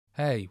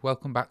Hey,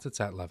 welcome back to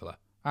Tech Leveler.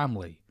 I'm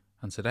Lee,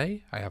 and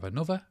today I have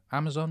another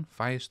Amazon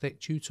Firestick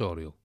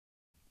tutorial.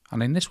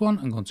 And in this one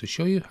I'm going to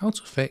show you how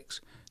to fix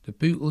the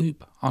boot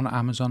loop on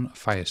Amazon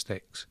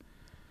Firesticks.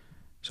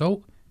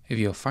 So, if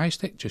your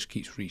Firestick just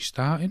keeps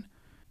restarting,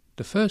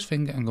 the first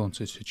thing I'm going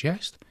to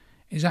suggest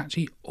is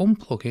actually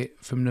unplug it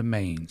from the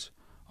mains,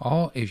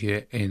 or if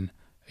you're in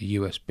a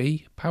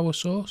USB power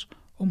source,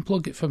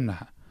 unplug it from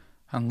that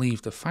and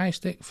leave the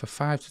Firestick for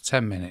 5 to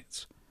 10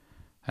 minutes,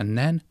 and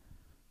then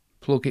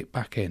plug it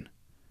back in.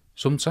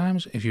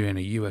 Sometimes if you're in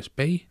a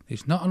USB,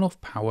 there's not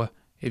enough power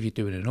if you're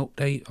doing an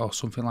update or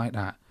something like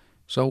that,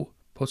 so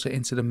put it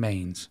into the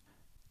mains.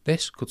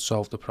 This could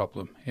solve the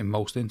problem in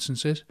most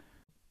instances.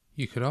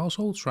 You could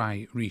also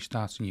try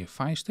restarting your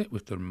Firestick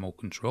with the remote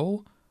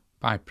control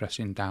by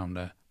pressing down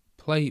the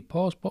play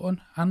pause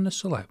button and the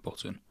select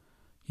button.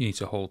 You need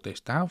to hold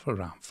this down for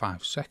around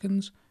 5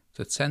 seconds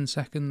to 10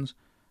 seconds.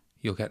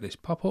 You'll get this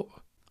pop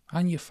up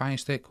and your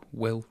Firestick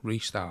will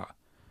restart,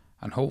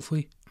 and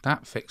hopefully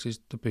that fixes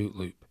the boot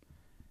loop.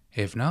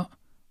 If not,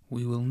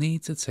 we will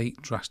need to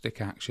take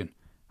drastic action,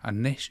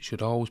 and this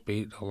should always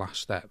be the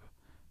last step,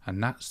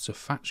 and that's to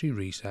factory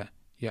reset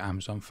your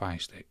Amazon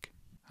Firestick.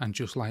 And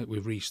just like we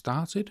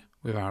restarted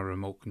with our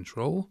remote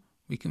control,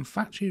 we can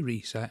factory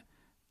reset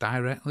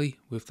directly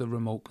with the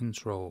remote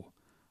control,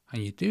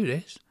 and you do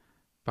this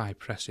by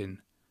pressing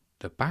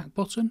the back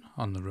button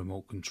on the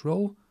remote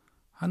control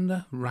and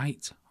the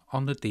right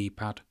on the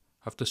D-pad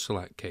of the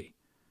select key,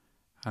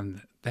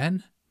 and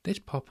then this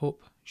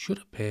pop-up should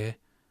appear.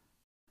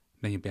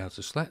 Then you'll be able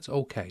to select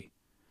OK.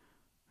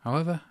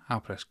 However, I'll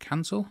press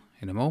cancel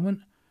in a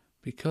moment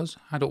because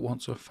I don't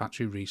want to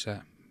factory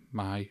reset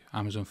my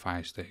Amazon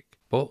Firestick.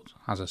 But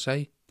as I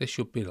say, this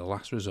should be the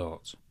last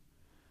resort.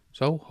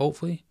 So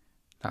hopefully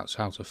that's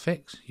how to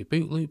fix your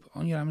boot loop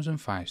on your Amazon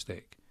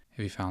Firestick. If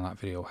you found that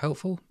video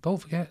helpful,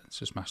 don't forget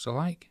to smash the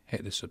like,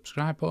 hit the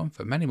subscribe button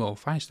for many more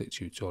Firestick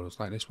tutorials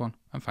like this one,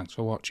 and thanks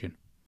for watching.